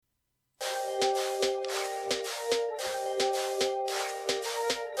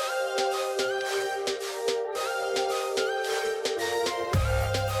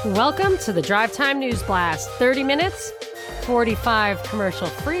Welcome to the Drive Time News Blast. 30 minutes, 45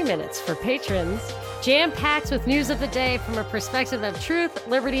 commercial-free minutes for patrons. Jam-packed with news of the day from a perspective of truth,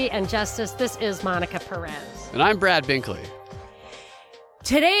 liberty, and justice. This is Monica Perez. And I'm Brad Binkley.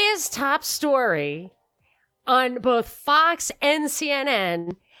 Today's top story on both Fox and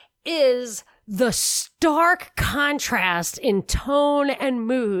CNN is the stark contrast in tone and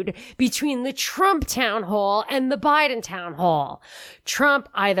mood between the Trump town hall and the Biden town hall. Trump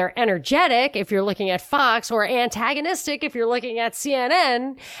either energetic if you're looking at Fox or antagonistic if you're looking at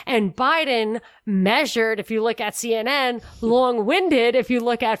CNN, and Biden measured if you look at CNN, long-winded if you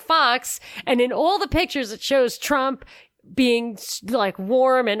look at Fox. And in all the pictures it shows Trump being like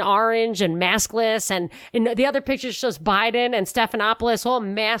warm and orange and maskless, and in the other picture shows Biden and Stephanopoulos all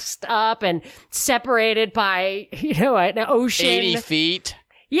masked up and separated by, an ocean. 80 feet.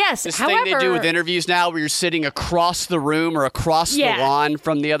 Yes. This however, thing they do with interviews now where you're sitting across the room or across the lawn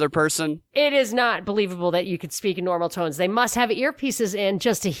from the other person. It is not believable that you could speak in normal tones. They must have earpieces in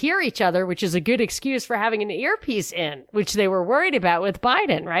just to hear each other, which is a good excuse for having an earpiece in, which they were worried about with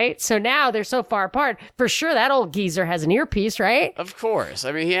Biden, right? So now they're so far apart. For sure, that old geezer has an earpiece, right? Of course.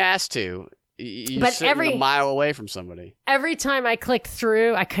 I mean, he has to. You're but sitting a mile away from somebody. Every time I clicked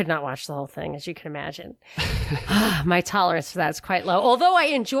through, I could not watch the whole thing, as you can imagine. My tolerance for that is quite low. Although I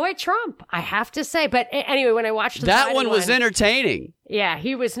enjoy Trump, I have to say. But anyway, when I watched that Biden one was entertaining. Yeah,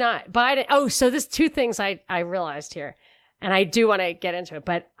 he was not. Biden. Oh, so there's two things I realized here. And I do want to get into it.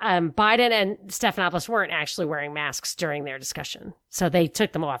 But Biden and Stephanopoulos weren't actually wearing masks during their discussion. So they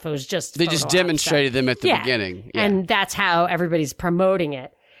took them off. It was just They just demonstrated them at the beginning. Yeah. And that's how everybody's promoting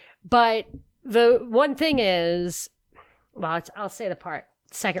it. But the one thing is, well, I'll say the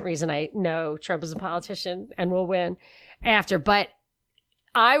second reason I know Trump is a politician and will win after, but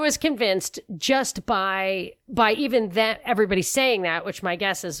I was convinced just by even that everybody saying that, which my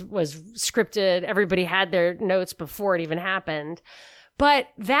guess was scripted. Everybody had their notes before it even happened, but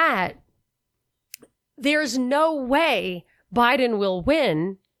that there's no way Biden will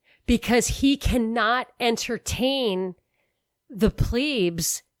win because he cannot entertain the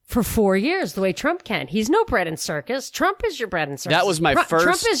plebes for 4 years the way Trump can. He's no bread and circus. Trump is your bread and circus. That was my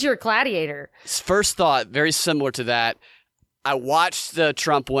Trump is your gladiator. First thought, very similar to that. I watched the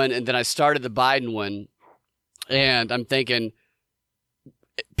Trump one and then I started the Biden one, and I'm thinking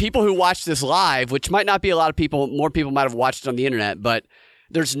people who watch this live, which might not be a lot of people, more people might have watched it on the internet, but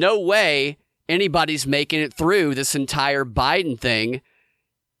there's no way anybody's making it through this entire Biden thing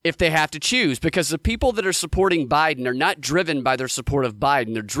if they have to choose, because the people that are supporting Biden are not driven by their support of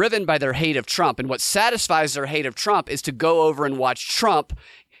Biden. They're driven by their hate of Trump. And what satisfies their hate of Trump is to go over and watch Trump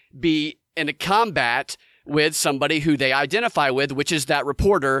be in a combat with somebody who they identify with, which is that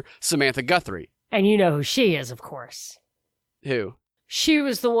reporter, Samantha Guthrie. And you know who she is, of course. Who? She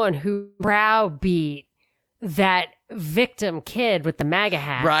was the one who browbeat that victim kid with the MAGA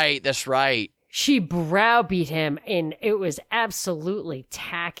hat. Right, that's right. She browbeat him, and it was absolutely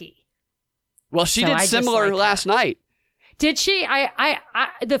tacky. Well, she did similar last night. Did she?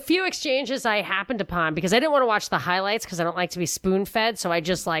 The few exchanges I happened upon, because I didn't want to watch the highlights because I don't like to be spoon-fed, so I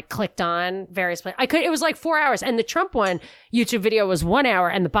just clicked on various places. It was 4 hours, and the Trump one YouTube video was 1 hour,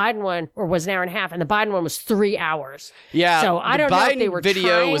 and the Biden one was an hour and a half, and the Biden one was 3 hours. Yeah, so I don't know if they were the Biden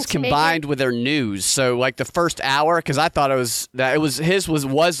video was combined with their news. So the first hour, because I thought his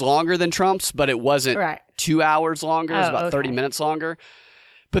was longer than Trump's, but it wasn't 2 hours longer. It was about 30 minutes longer.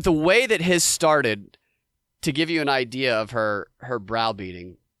 But the way that his started, to give you an idea of her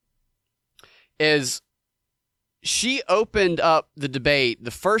browbeating, is she opened up the debate.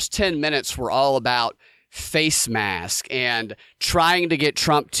 The first 10 minutes were all about face mask and trying to get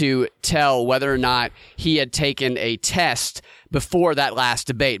Trump to tell whether or not he had taken a test before that last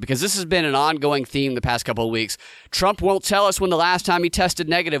debate, because this has been an ongoing theme the past couple of weeks. Trump won't tell us when the last time he tested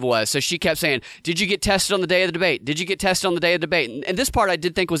negative was. So she kept saying, did you get tested on the day of the debate? Did you get tested on the day of the debate? And this part I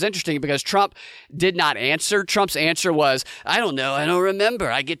did think was interesting because Trump did not answer. Trump's answer was, I don't know. I don't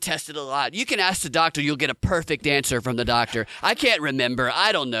remember. I get tested a lot. You can ask the doctor. You'll get a perfect answer from the doctor. I can't remember.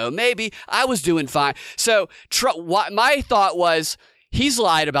 I don't know. Maybe I was doing fine. So my thought was, he's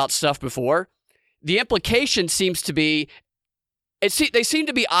lied about stuff before. The implication seems to be, they seem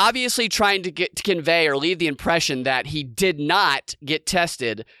to be obviously trying to convey or leave the impression that he did not get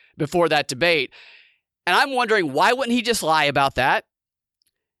tested before that debate. And I'm wondering, why wouldn't he just lie about that?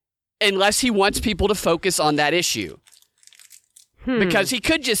 Unless he wants people to focus on that issue. Because he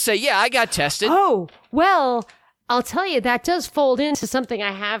could just say, yeah, I got tested. Oh, well, I'll tell you, that does fold into something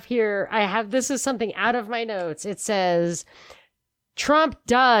I have here. This is something out of my notes. It says, Trump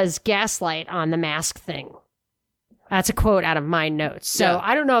does gaslight on the mask thing. That's a quote out of my notes. So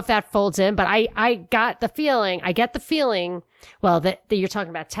I don't know if that folds in, but I get the feeling, well, that you're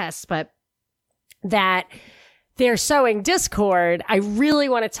talking about tests, but that they're sowing discord. I really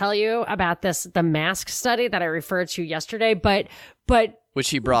want to tell you about the mask study that I referred to yesterday, but which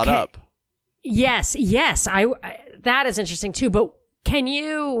he brought up. Yes. That is interesting too, but can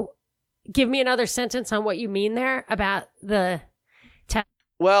you give me another sentence on what you mean there about the test?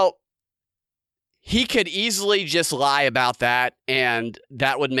 Well, he could easily just lie about that, and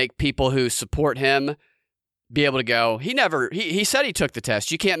that would make people who support him be able to go, he said he took the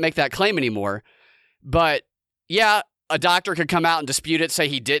test. You can't make that claim anymore. But yeah, a doctor could come out and dispute it, say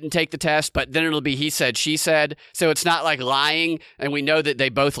he didn't take the test, but then it'll be he said, she said. So it's not like lying, and we know that they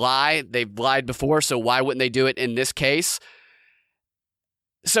both lie. They've lied before, so why wouldn't they do it in this case?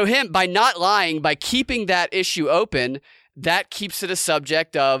 So him, by not lying, by keeping that issue open, that keeps it a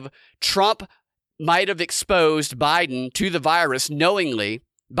subject of Trump might have exposed Biden to the virus knowingly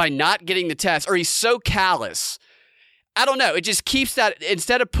by not getting the test, or he's so callous. I don't know. It just keeps that,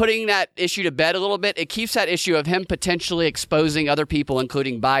 instead of putting that issue to bed a little bit, it keeps that issue of him potentially exposing other people,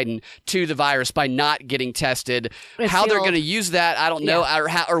 including Biden, to the virus by not getting tested. How they're going to use that, I don't know,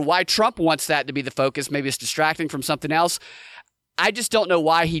 or why Trump wants that to be the focus. Maybe it's distracting from something else. I just don't know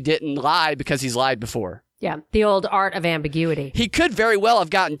why he didn't lie, because he's lied before. Yeah, the old art of ambiguity. He could very well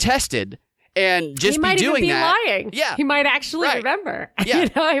have gotten tested and just be doing that. He might even be lying. Yeah. He might actually remember. Yeah.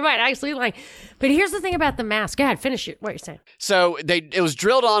 He might actually lie. But here's the thing about the mask. Go ahead, finish what you're saying. So it was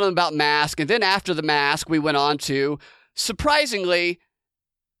drilled on him about mask, and then after the mask, we went on to, surprisingly,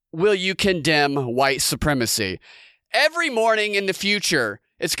 will you condemn white supremacy? Every morning in the future,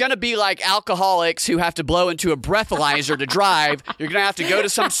 it's going to be like alcoholics who have to blow into a breathalyzer to drive. You're going to have to go to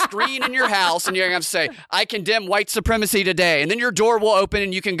some screen in your house, and you're going to have to say, I condemn white supremacy today. And then your door will open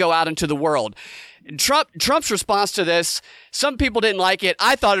and you can go out into the world. Trump's response to this, some people didn't like it.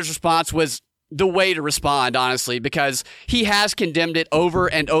 I thought his response was the way to respond, honestly, because he has condemned it over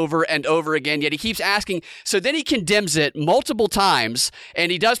and over and over again, yet he keeps asking. So then he condemns it multiple times,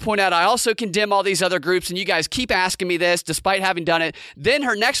 and he does point out, I also condemn all these other groups, and you guys keep asking me this despite having done it. Then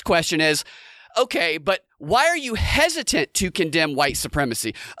her next question is, okay, but why are you hesitant to condemn white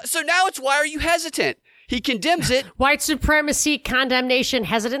supremacy? So now it's, why are you hesitant? He condemns it. White supremacy, condemnation,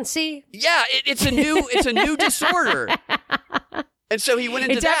 hesitancy? Yeah, it's a new disorder. And so he went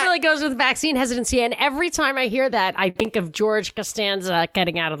into that. It definitely goes with vaccine hesitancy. And every time I hear that, I think of George Costanza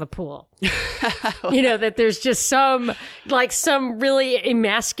getting out of the pool. That there's just some really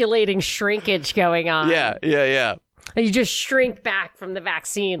emasculating shrinkage going on. Yeah. And you just shrink back from the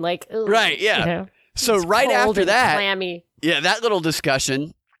vaccine. Like, ugh, right, yeah. So it's right after that, clammy. Yeah, that little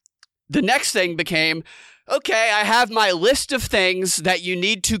discussion, the next thing became, okay, I have my list of things that you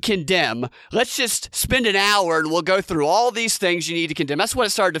need to condemn. Let's just spend an hour and we'll go through all these things you need to condemn. That's what it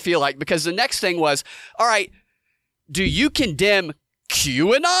started to feel like, because the next thing was, all right, do you condemn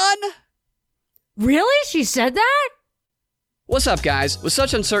QAnon? Really? She said that? What's up, guys? With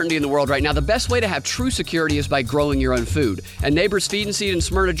such uncertainty in the world right now, the best way to have true security is by growing your own food. And Neighbors Feed and Seed in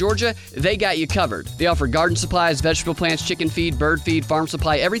Smyrna, Georgia, they got you covered. They offer garden supplies, vegetable plants, chicken feed, bird feed, farm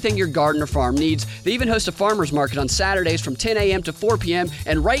supply, everything your garden or farm needs. They even host a farmer's market on Saturdays from 10 a.m. to 4 p.m.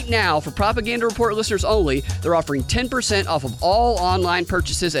 And right now, for Propaganda Report listeners only, they're offering 10% off of all online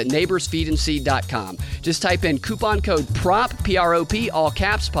purchases at neighborsfeedandseed.com. Just type in coupon code PROP, P-R-O-P, all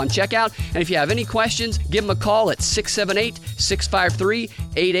caps, upon checkout. And if you have any questions, give them a call at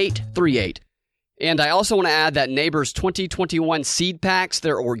 678-653-8838. And I also want to add that Neighbors 2021 seed packs,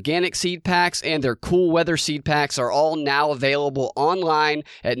 their organic seed packs, and their cool weather seed packs are all now available online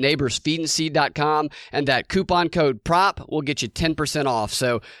at neighborsfeedandseed.com, and that coupon code PROP will get you 10% off.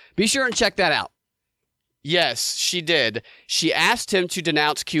 So be sure and check that out. Yes, she did. She asked him to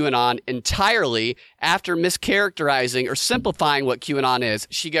denounce QAnon entirely after mischaracterizing or simplifying what QAnon is.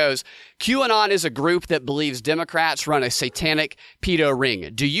 She goes, QAnon is a group that believes Democrats run a satanic pedo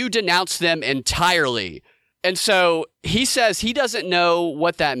ring. Do you denounce them entirely? And so he says he doesn't know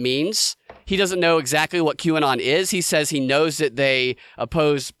what that means. He doesn't know exactly what QAnon is. He says he knows that they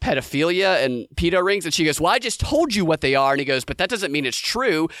oppose pedophilia and pedo rings. And she goes, well, I just told you what they are. And he goes, but that doesn't mean it's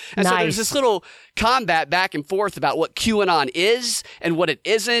true. And so there's this little combat back and forth about what QAnon is and what it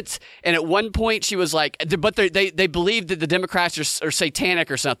isn't. And at one point she was like, but they believe that the Democrats are satanic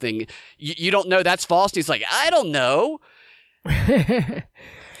or something. You don't know that's false? And he's like, I don't know.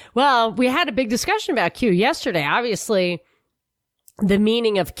 Well, we had a big discussion about Q yesterday. Obviously, the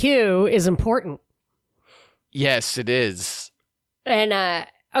meaning of Q is important. Yes, it is. And,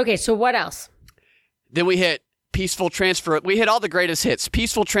 okay, so what else? Then we hit peaceful transfer. We hit all the greatest hits.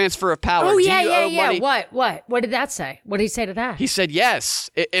 Peaceful transfer of power. Oh, yeah. What did that say? What did he say to that? He said, yes.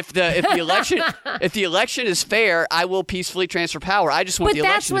 If the election is fair, I will peacefully transfer power. I just want the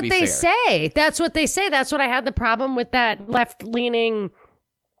election to be fair. But that's what they say. That's what I had the problem with that left-leaning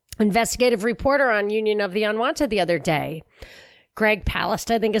investigative reporter on Union of the Unwanted the other day. Greg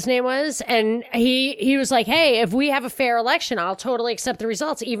Palast, I think his name was. And he was like, hey, if we have a fair election, I'll totally accept the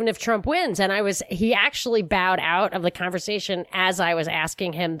results, even if Trump wins. And he actually bowed out of the conversation as I was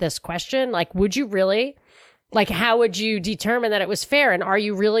asking him this question. Like, would you really? Like, how would you determine that it was fair? And are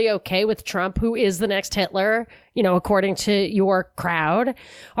you really okay with Trump, who is the next Hitler, according to your crowd?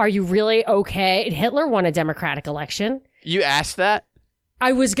 Are you really okay? Hitler won a Democratic election. You asked that?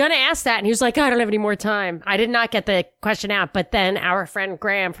 I was going to ask that, and he was like, I don't have any more time. I did not get the question out, but then our friend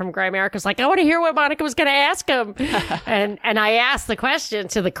Graham from Gray America was like, I want to hear what Monica was going to ask him. and I asked the question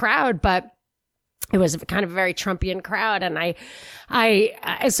to the crowd, but it was kind of a very Trumpian crowd, and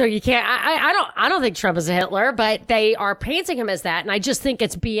so you can't, I don't think Trump is a Hitler, but they are painting him as that, and I just think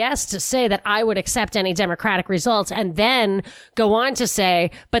it's BS to say that I would accept any Democratic results and then go on to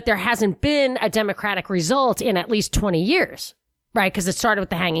say, but there hasn't been a Democratic result in at least 20 years. Right, because it started with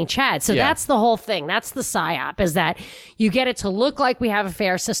the hanging Chad. So that's the whole thing. That's the psyop, is that you get it to look like we have a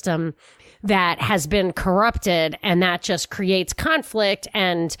fair system that has been corrupted, and that just creates conflict.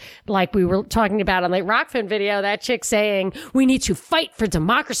 And like we were talking about on the Rockfin video, that chick saying, we need to fight for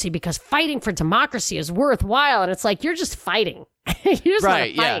democracy because fighting for democracy is worthwhile. And it's like, you're just fighting. You just want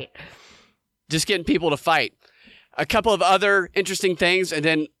to fight. Yeah. Just getting people to fight. A couple of other interesting things, and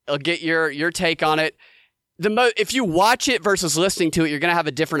then I'll get your take on it. If you watch it versus listening to it, you're going to have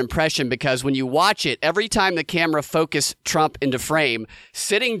a different impression, because when you watch it, every time the camera focused Trump into frame,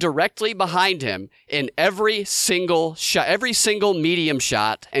 sitting directly behind him in every single shot, every single medium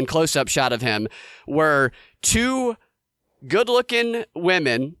shot and close-up shot of him, were two good-looking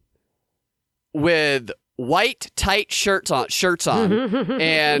women with white tight shirts on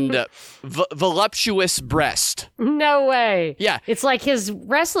and voluptuous breast. No way. Yeah. It's like his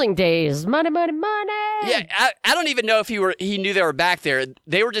wrestling days. Money. Yeah. I don't even know if he knew they were back there.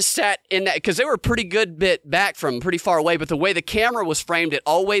 They were just sat in that, because they were a pretty good bit back from pretty far away, but the way the camera was framed, it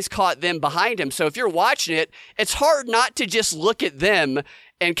always caught them behind him. So if you're watching it, it's hard not to just look at them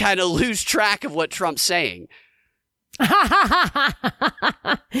and kind of lose track of what Trump's saying.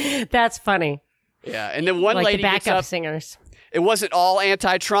 That's funny. Yeah, and then one like lady the backup gets up. Singers. It wasn't all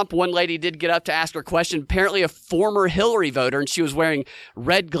anti-Trump. One lady did get up to ask her a question. Apparently a former Hillary voter, and she was wearing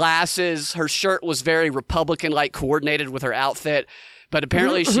red glasses. Her shirt was very Republican-like, coordinated with her outfit. But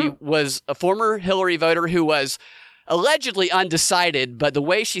apparently she was a former Hillary voter who was allegedly undecided. But the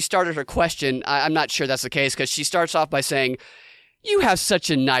way she started her question, I'm not sure that's the case, because she starts off by saying, "You have such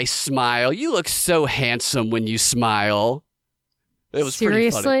a nice smile. You look so handsome when you smile." It was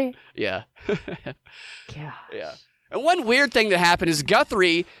seriously? Pretty funny. Yeah. Gosh. Yeah. And one weird thing that happened is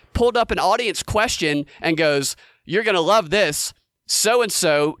Guthrie pulled up an audience question and goes, "You're going to love this.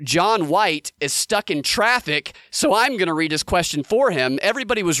 So-and-so, John White, is stuck in traffic, so I'm going to read his question for him."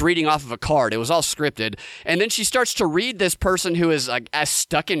 Everybody was reading off of a card. It was all scripted. And then she starts to read this person who is like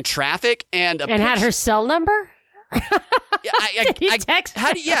stuck in traffic and had her cell number? How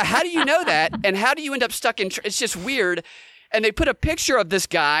do you know that? And how do you end up stuck in it's just weird. And they put a picture of this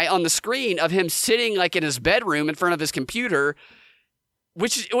guy on the screen of him sitting like in his bedroom in front of his computer,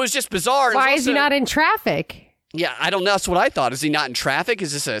 which it was just bizarre. Why is he not in traffic? Yeah, I don't know. That's what I thought. Is he not in traffic?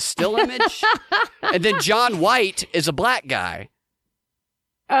 Is this a still image? And then John White is a black guy.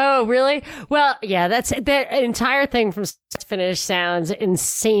 Oh, really? Well, yeah, the entire thing from start to finish sounds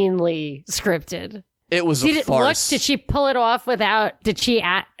insanely scripted. It was a farce. Did she pull it off without,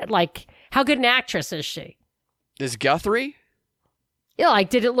 how good an actress is she? Is Guthrie? Yeah,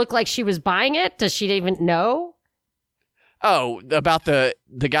 did it look like she was buying it? Does she even know? Oh, about the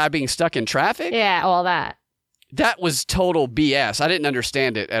guy being stuck in traffic? Yeah, all that. That was total BS. I didn't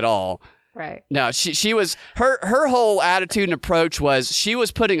understand it at all. Right. No, she was, her whole attitude and approach was she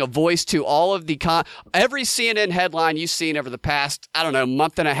was putting a voice to all of every CNN headline you've seen over the past, I don't know,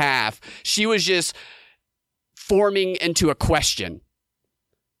 month and a half. She was just forming into a question.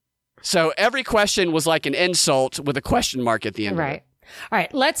 So every question was like an insult with a question mark at the end of it. All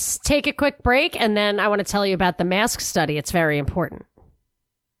right, let's take a quick break, and then I want to tell you about the mask study. It's very important.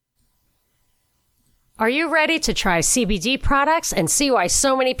 Are you ready to try CBD products and see why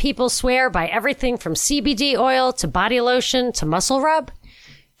so many people swear by everything from CBD oil to body lotion to muscle rub?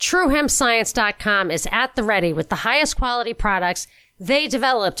 TrueHempScience.com is at the ready with the highest quality products they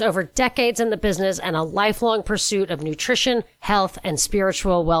developed over decades in the business and a lifelong pursuit of nutrition, health, and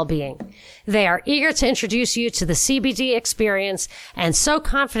spiritual well-being. They are eager to introduce you to the CBD experience and so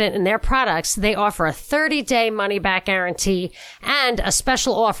confident in their products, they offer a 30-day money-back guarantee and a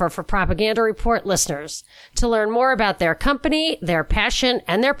special offer for Propaganda Report listeners. To learn more about their company, their passion,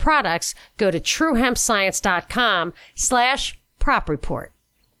 and their products, go to truehempscience.com/PropReport.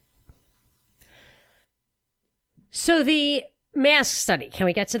 So the mask study, can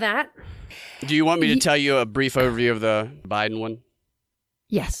we get to that? Do you want me to tell you a brief overview of the Biden one?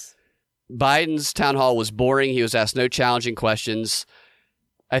 Yes. Biden's town hall was boring. He was asked no challenging questions.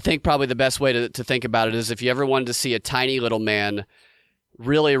 I think probably the best way to think about it is if you ever wanted to see a tiny little man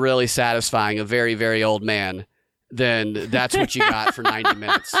really, really satisfying a very, very old man, then that's what you got for 90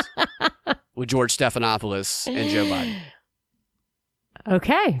 minutes with George Stephanopoulos and Joe Biden.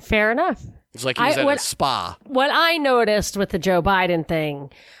 Okay, fair enough. It's like he was at a spa. What I noticed with the Joe Biden thing,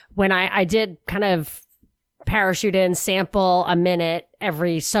 when I did kind of parachute in, sample a minute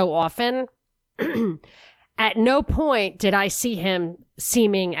every so often, at no point did I see him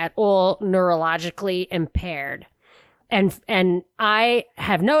seeming at all neurologically impaired. And I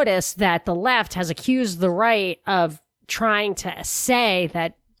have noticed that the left has accused the right of trying to say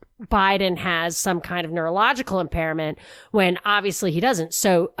that Biden has some kind of neurological impairment when obviously he doesn't.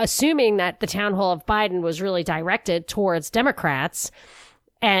 So assuming that the town hall of Biden was really directed towards Democrats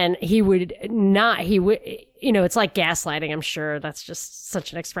and he would, it's like gaslighting. I'm sure that's just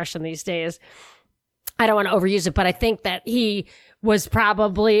such an expression these days. I don't want to overuse it, but I think that he was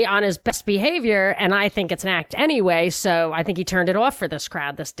probably on his best behavior and I think it's an act anyway. So I think he turned it off for this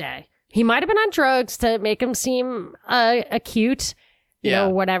crowd this day. He might have been on drugs to make him seem acute. You know,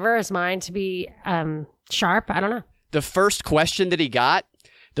 whatever, his mind to be sharp. I don't know. The first question that he got,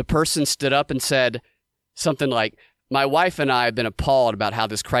 the person stood up and said something like, my wife and I have been appalled about how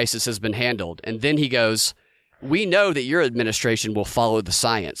this crisis has been handled. And then he goes, we know that your administration will follow the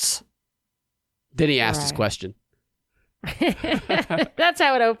science. Then he asked his question. That's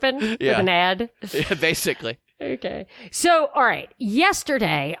how it opened, with an ad. Yeah, basically. Okay. So, all right.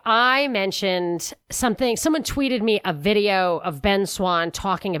 Yesterday, I mentioned something. Someone tweeted me a video of Ben Swann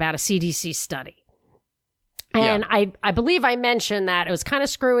talking about a CDC study. And I believe I mentioned that it was kind of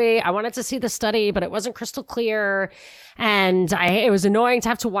screwy. I wanted to see the study, but it wasn't crystal clear. And it was annoying to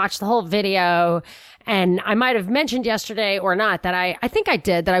have to watch the whole video. And I might have mentioned yesterday or not that I think I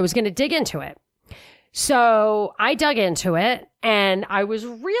did, that I was going to dig into it. So I dug into it and I was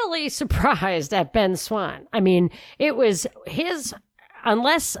really surprised at Ben Swann. I mean, it was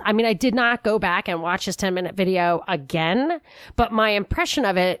I did not go back and watch his 10-minute video again, but my impression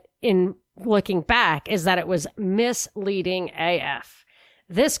of it in looking back is that it was misleading AF.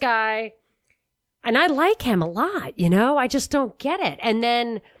 This guy, and I like him a lot, I just don't get it. And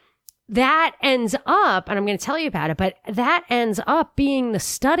then that ends up, and I'm going to tell you about it, but that ends up being the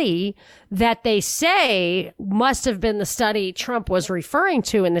study that they say must have been the study Trump was referring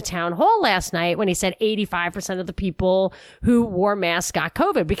to in the town hall last night when he said 85% of the people who wore masks got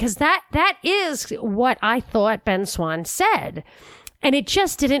COVID, because that is what I thought Ben Swann said. And it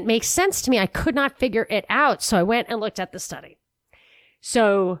just didn't make sense to me. I could not figure it out. So I went and looked at the study.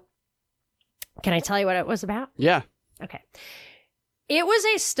 So can I tell you what it was about? Yeah. Okay. It was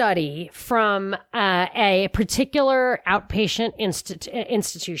a study from a particular outpatient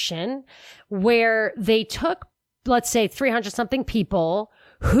institution where they took, let's say, 300-something people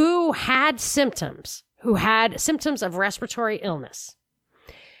who had symptoms of respiratory illness.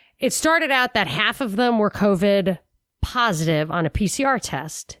 It started out that half of them were COVID positive on a PCR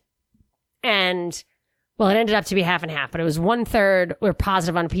test. And well, it ended up to be half and half, but it was 1/3 were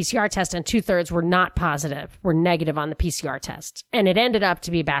positive on a PCR test and 2/3 were not positive, were negative on the PCR test. And it ended up to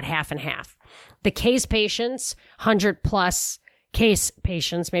be about half and half. The case patients, 100+ case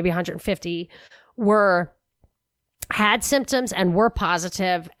patients, maybe 150, had symptoms and were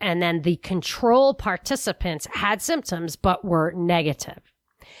positive. And then the control participants had symptoms, but were negative.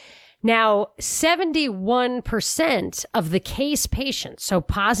 Now, 71% of the case patients, so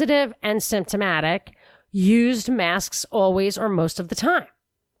positive and symptomatic, used masks always or most of the time.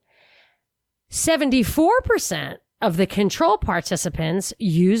 74% of the control participants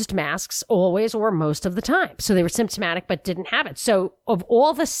used masks always or most of the time. So they were symptomatic but didn't have it. So of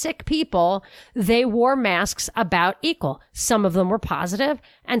all the sick people, they wore masks about equal. Some of them were positive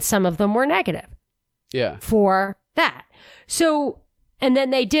and some of them were negative. Yeah. For that. So, and then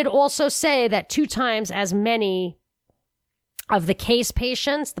they did also say that 2 times as many of the case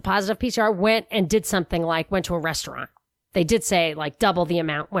patients, the positive PCR, went and did something like went to a restaurant. They did say like double the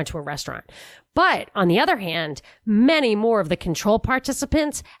amount went to a restaurant. But on the other hand, many more of the control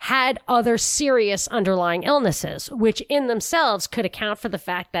participants had other serious underlying illnesses, which in themselves could account for the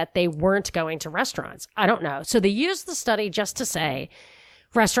fact that they weren't going to restaurants. I don't know. So they used the study just to say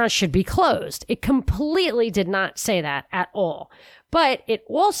restaurants should be closed. It completely did not say that at all. But it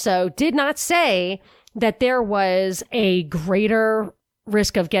also did not say that there was a greater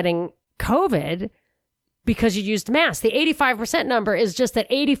risk of getting COVID because you used masks. The 85% number is just that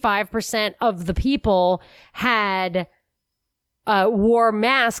 85% of the people had wore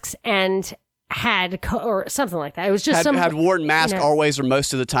masks and had or something like that. It was just had worn masks always or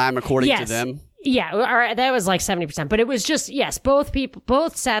most of the time, according to them. Yeah, all right, that was like 70%. But it was just, yes,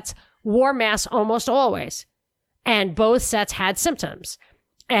 both sets wore masks almost always. And both sets had symptoms.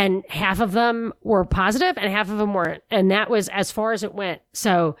 And half of them were positive and half of them weren't. And that was as far as it went.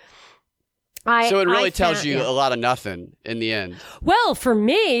 So it really tells you a lot of nothing in the end. Well, for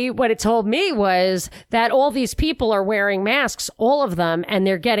me, what it told me was that all these people are wearing masks, all of them, and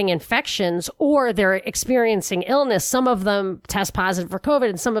they're getting infections or they're experiencing illness. Some of them test positive for COVID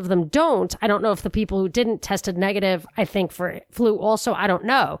and some of them don't. I don't know if the people who didn't tested negative, I think for flu also, I don't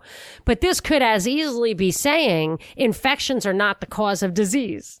know. But this could as easily be saying infections are not the cause of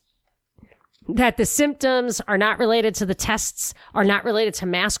disease. That the symptoms are not related to the tests, are not related to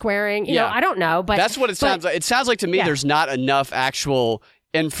mask wearing. You know, I don't know, but that's what it sounds like. It sounds like to me there's not enough actual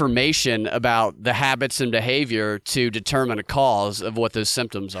information about the habits and behavior to determine a cause of what those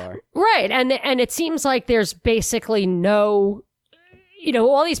symptoms are. Right. And it seems like there's basically no,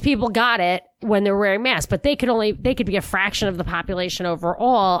 all these people got it when they're wearing masks, but they could be a fraction of the population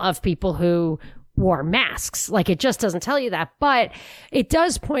overall of people who wore masks. Like, it just doesn't tell you that. But it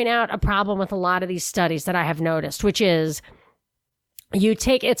does point out a problem with a lot of these studies that I have noticed, which is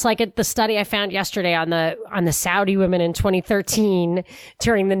it's like the study I found yesterday on the Saudi women in 2013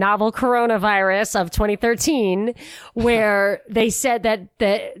 during the novel coronavirus of 2013, where they said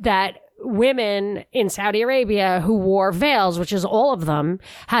that women in Saudi Arabia who wore veils, which is all of them,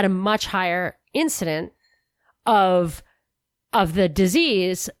 had a much higher incident of the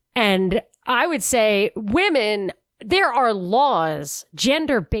disease. And I would say women, there are laws,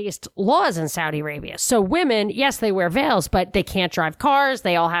 gender-based laws in Saudi Arabia. So women, yes, they wear veils, but they can't drive cars.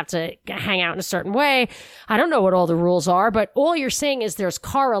 They all have to hang out in a certain way. I don't know what all the rules are, but all you're saying is there's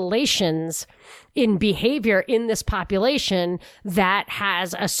correlations in behavior in this population that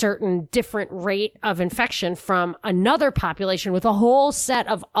has a certain different rate of infection from another population with a whole set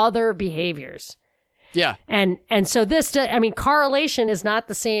of other behaviors. Yeah. And so correlation is not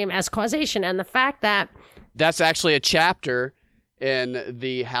the same as causation. And the fact that that's actually a chapter in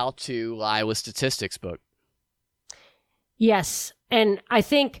the How to Lie with Statistics book. Yes. And I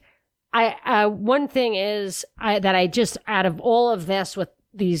think one thing is that I just, out of all of this with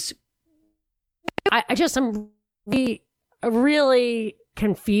these, I'm really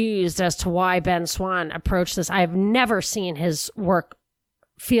confused as to why Ben Swann approached this. I've never seen his work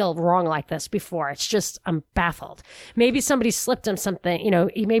feel wrong like this before. It's just, I'm baffled. Maybe somebody slipped him something,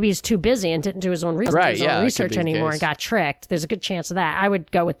 maybe he's too busy and didn't do his own research anymore and got tricked. There's a good chance of that. I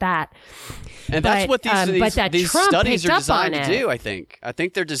would go with that. And that's what these studies are designed to do, I think. I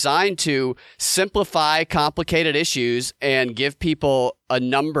think they're designed to simplify complicated issues and give people a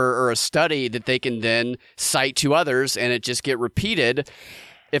number or a study that they can then cite to others, and it just get repeated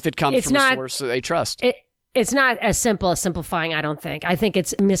if it comes from a source that they trust. It's not as simple as simplifying, I don't think. I think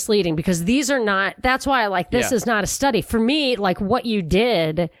it's misleading because these are not, that's why I like this is not a study. For me, like what you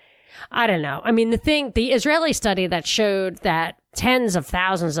did, I don't know. I mean, the Israeli study that showed that tens of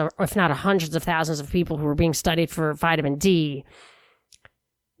thousands of, if not hundreds of thousands of people who were being studied for vitamin D.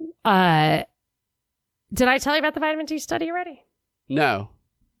 Did I tell you about the vitamin D study already? No.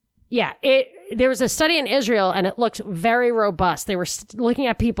 Yeah, there was a study in Israel and it looked very robust. They were looking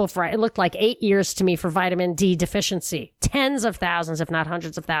at people it looked like 8 years to me for vitamin D deficiency. Tens of thousands, if not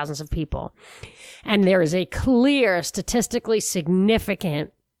hundreds of thousands of people. And there is a clear, statistically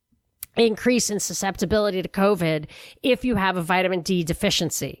significant increase in susceptibility to COVID if you have a vitamin D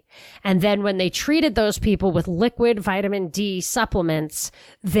deficiency. And then when they treated those people with liquid vitamin D supplements,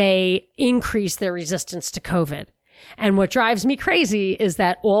 they increased their resistance to COVID. And what drives me crazy is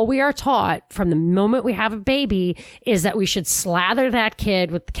that all we are taught from the moment we have a baby is that we should slather that kid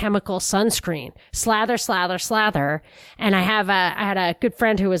with chemical sunscreen. Slather, slather, slather. And I had a good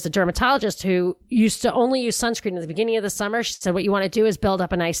friend who was a dermatologist who used to only use sunscreen at the beginning of the summer. She said, what you want to do is build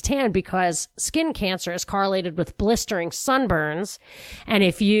up a nice tan because skin cancer is correlated with blistering sunburns. And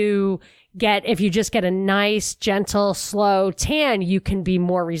if you just get a nice, gentle, slow tan, you can be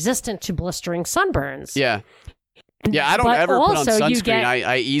more resistant to blistering sunburns. Yeah. Yeah, I don't ever put on sunscreen.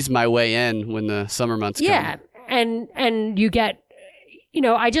 I ease my way in when the summer months come. Yeah, and you get,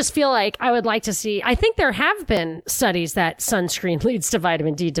 I just feel like I would like to see, I think there have been studies that sunscreen leads to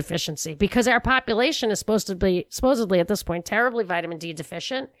vitamin D deficiency because our population is supposedly at this point terribly vitamin D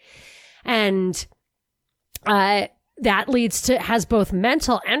deficient. And that has both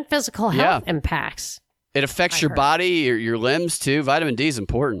mental and physical health impacts. It affects your body, your limbs too. Vitamin D is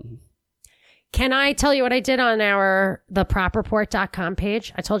important. Can I tell you what I did on thepropreport.com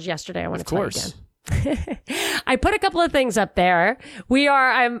page? I told you yesterday I want to tell you again. I put a couple of things up there.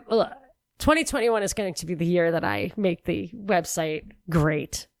 2021 is going to be the year that I make the website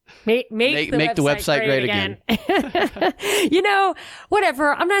great. Make the website great again.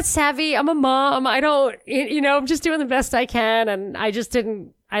 Whatever. I'm not savvy. I'm a mom. I'm just doing the best I can. And I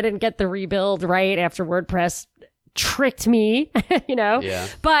didn't get the rebuild right after WordPress tricked me, Yeah.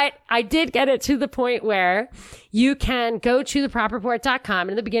 But I did get it to the point where you can go to thepropreport.com.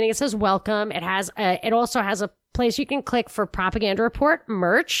 In the beginning, it says welcome. It also has a place you can click for Propaganda Report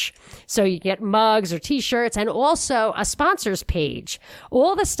merch. So you get mugs or t-shirts and also a sponsors page.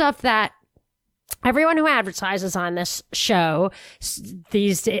 All the stuff that everyone who advertises on this show,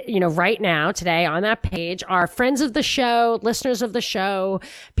 right now, today on that page are friends of the show, listeners of the show,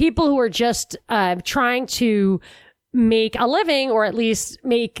 people who are just trying to make a living or at least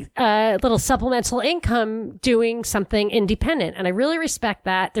make a little supplemental income doing something independent. And I really respect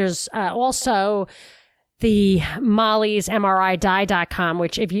that. There's also the Molly's MRIDie.com,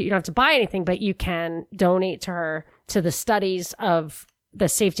 which if you don't have to buy anything, but you can donate to her to the studies of the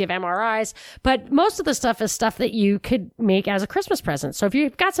safety of MRIs. But most of the stuff is stuff that you could make as a Christmas present. So if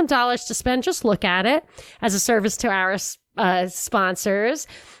you've got some dollars to spend, just look at it as a service to our sponsors.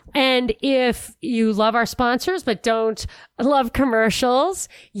 And if you love our sponsors but don't love commercials,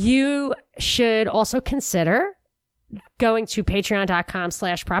 you should also consider going to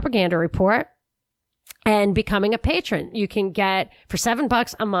patreon.com/propaganda report and becoming a patron. You can get, for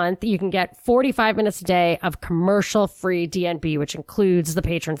 $7 a month, you can get 45 minutes a day of commercial-free DNB, which includes the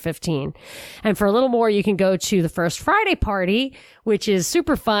Patron 15. And for a little more, you can go to the First Friday party, which is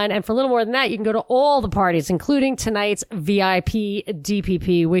super fun. And for a little more than that, you can go to all the parties, including tonight's VIP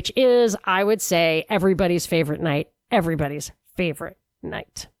DPP, which is, I would say, everybody's favorite night. Everybody's favorite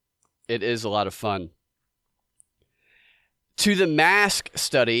night. It is a lot of fun. To the mask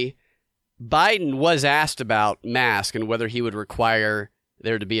study, Biden was asked about mask and whether he would require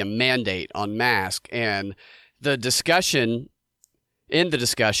there to be a mandate on mask. And in the discussion,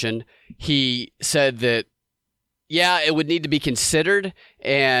 he said that, it would need to be considered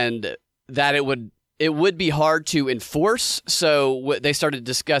and that it would be hard to enforce. So they started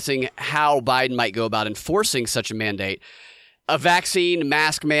discussing how Biden might go about enforcing such a mandate. A vaccine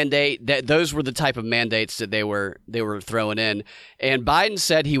mask mandate, those were the type of mandates that they were throwing in. And Biden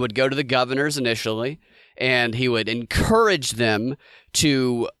said he would go to the governors initially and he would encourage them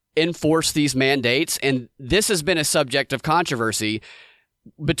to enforce these mandates. And this has been a subject of controversy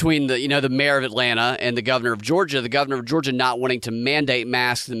between the mayor of Atlanta and the governor of Georgia. The governor of Georgia not wanting to mandate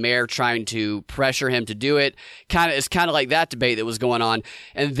masks, the mayor trying to pressure him to do it. It's kind of like that debate that was going on.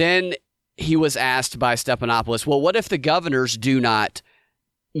 And then he was asked by Stephanopoulos, well, what if the governors do not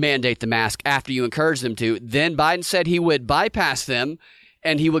mandate the mask after you encourage them to? Then Biden said he would bypass them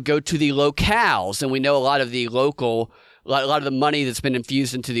and he would go to the locales. And we know a lot of the money that's been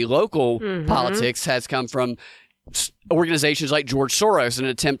infused into the local politics has come from organizations like George Soros in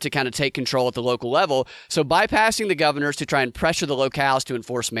an attempt to kind of take control at the local level. So bypassing the governors to try and pressure the locales to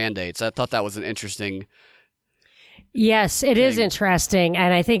enforce mandates. I thought that was an interesting Yes, it is interesting.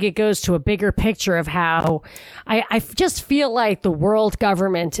 And I think it goes to a bigger picture of how I just feel like the world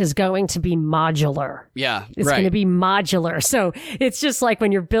government is going to be modular. Yeah, it's going to be modular. So it's just like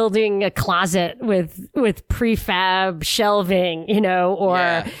when you're building a closet with prefab shelving,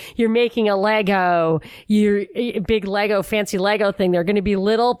 or you're making a big Lego, fancy Lego thing. There are going to be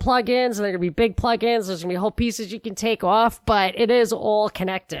little plugins and there are going to be big plugins. There's going to be whole pieces you can take off, but it is all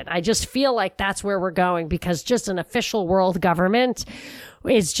connected. I just feel like that's where we're going because just an official world government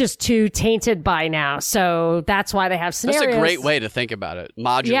is just too tainted by now. So that's why they have scenarios. That's a great way to think about it.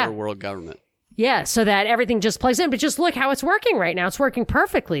 Modular world government. Yeah, so that everything just plugs in. But just look how it's working right now. It's working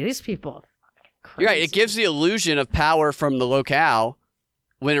perfectly. These people. You're right. It gives the illusion of power from the locale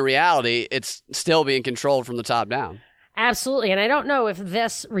when in reality it's still being controlled from the top down. Absolutely. And I don't know if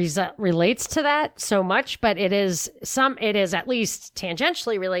this relates to that so much, but it is at least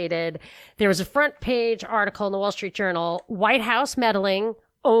tangentially related. There was a front page article in the Wall Street Journal, White House meddling,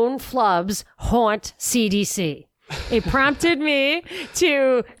 own flubs, haunt CDC. It prompted me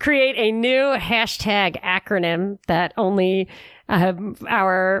to create a new hashtag acronym that only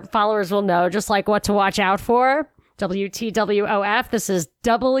our followers will know, just like what to watch out for. WTWOF. This is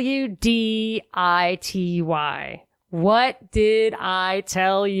WDITY. What did I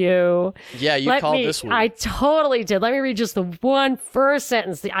tell you? Yeah, you called this one. I totally did. Let me read just the one first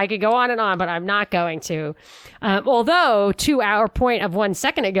sentence. I could go on and on, but I'm not going to. Although, to our point of 1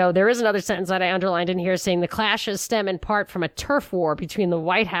 second ago, there is another sentence that I underlined in here saying the clashes stem in part from a turf war between the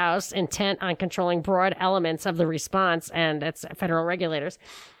White House intent on controlling broad elements of the response and its federal regulators.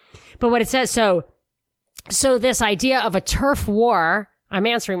 But what it says, so this idea of a turf war, I'm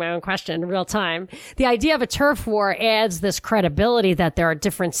answering my own question in real time. The idea of a turf war adds this credibility that there are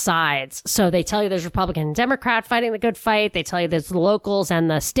different sides. So they tell you there's Republican and Democrat fighting the good fight. They tell you there's the locals and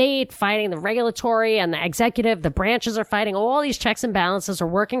the state fighting the regulatory and the executive. The branches are fighting. All these checks and balances are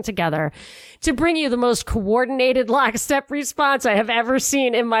working together to bring you the most coordinated lockstep response I have ever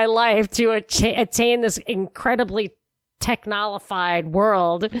seen in my life to attain this incredibly technolified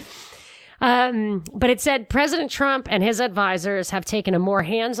world. But it said President Trump and his advisors have taken a more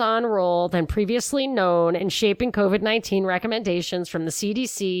hands-on role than previously known in shaping COVID-19 recommendations from the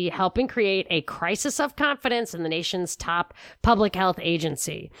CDC, helping create a crisis of confidence in the nation's top public health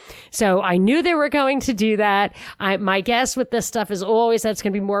agency. So I knew they were going to do that. My guess with this stuff is always that it's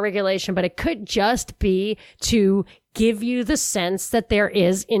going to be more regulation, but it could just be to give you the sense that there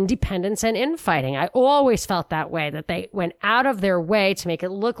is independence and infighting. I always felt that way, that they went out of their way to make it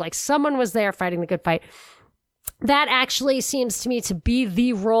look like someone was there fighting the good fight. That actually seems to me to be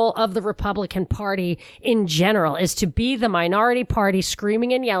the role of the Republican Party in general, is to be the minority party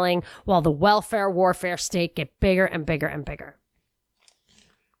screaming and yelling while the welfare warfare state get bigger and bigger and bigger.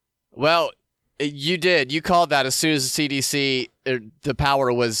 Well, you did. You called that as soon as the CDC, the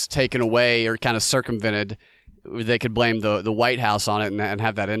power was taken away or kind of circumvented. They could blame the White House on it and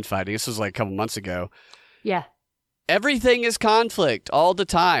have that infighting. This was like a couple months ago. Yeah. Everything is conflict all the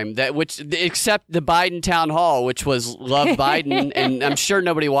time. Except the Biden town hall, which was Love Biden, and I'm sure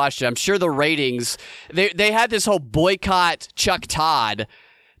nobody watched it. I'm sure the ratings. They had this whole boycott Chuck Todd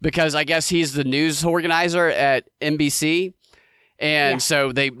because I guess he's the news organizer at NBC. And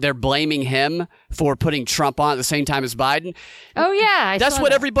so they're blaming him for putting Trump on at the same time as Biden. Oh, yeah. That's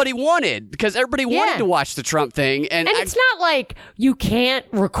what everybody wanted, because everybody wanted to watch the Trump thing. And it's not like you can't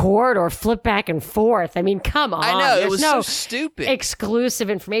record or flip back and forth. I mean, come on. I know. There's it was so stupid. Exclusive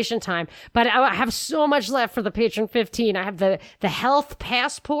information time. But I have so much left for the Patron 15. I have the health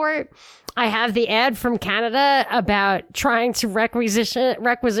passport. I have the ad from Canada about trying to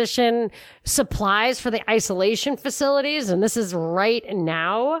requisition supplies for the isolation facilities. And this is right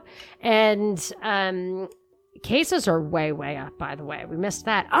now. And cases are way, way up, by the way. We missed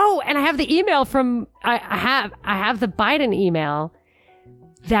that. Oh, and I have the email from, I have the Biden email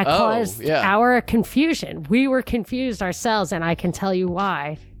that caused our confusion. We were confused ourselves, and I can tell you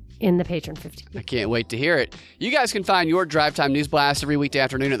why in the Patron 15. I can't wait to hear it. You guys can find your Drive Time News Blast every weekday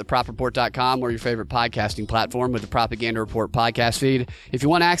afternoon at thepropreport.com or your favorite podcasting platform with the Propaganda Report podcast feed. If you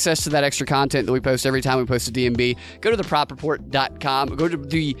want access to that extra content that we post every time we post a DNB, go to thepropreport.com. Go to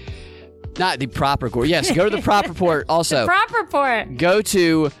the, not the Prop Report. Yes, go to the Prop Report also. The Prop Report. Go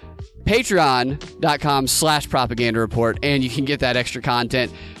to patreon.com/propaganda report and you can get that extra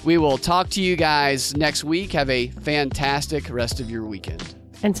content. We will talk to you guys next week. Have a fantastic rest of your weekend.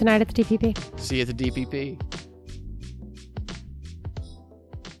 And tonight at the DPP. See you at the DPP.